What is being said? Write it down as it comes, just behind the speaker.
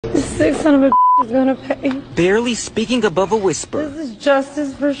This sick son of a is gonna pay. Barely speaking above a whisper. This is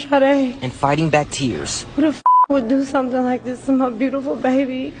justice for Sade. And fighting back tears. Who the would do something like this to my beautiful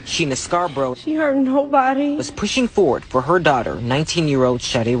baby? Sheena Scarborough. She hurt nobody. Was pushing forward for her daughter, 19-year-old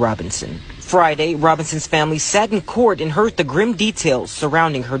Sade Robinson. Friday, Robinson's family sat in court and heard the grim details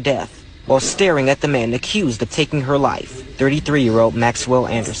surrounding her death, while staring at the man accused of taking her life, 33-year-old Maxwell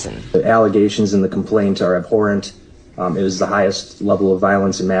Anderson. The allegations in the complaint are abhorrent. It was the highest level of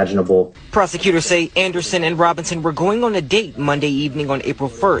violence imaginable. Prosecutors say Anderson and Robinson were going on a date Monday evening on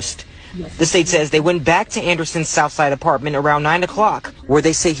April 1st. The state says they went back to Anderson's Southside apartment around 9 o'clock, where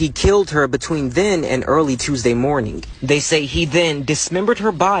they say he killed her between then and early Tuesday morning. They say he then dismembered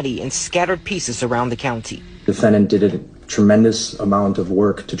her body and scattered pieces around the county. The defendant did a tremendous amount of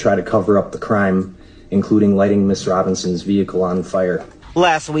work to try to cover up the crime, including lighting Miss Robinson's vehicle on fire.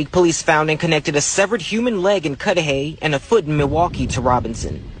 Last week, police found and connected a severed human leg in Cudahy and a foot in Milwaukee to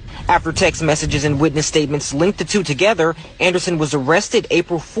Robinson. After text messages and witness statements linked the two together, Anderson was arrested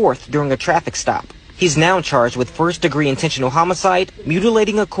April 4th during a traffic stop. He's now charged with first-degree intentional homicide,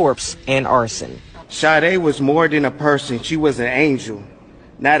 mutilating a corpse, and arson. Sade was more than a person. She was an angel.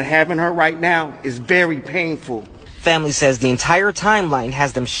 Not having her right now is very painful. Family says the entire timeline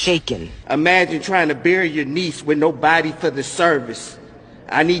has them shaken. Imagine trying to bury your niece with no body for the service.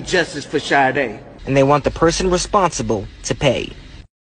 I need justice for Sade. And they want the person responsible to pay.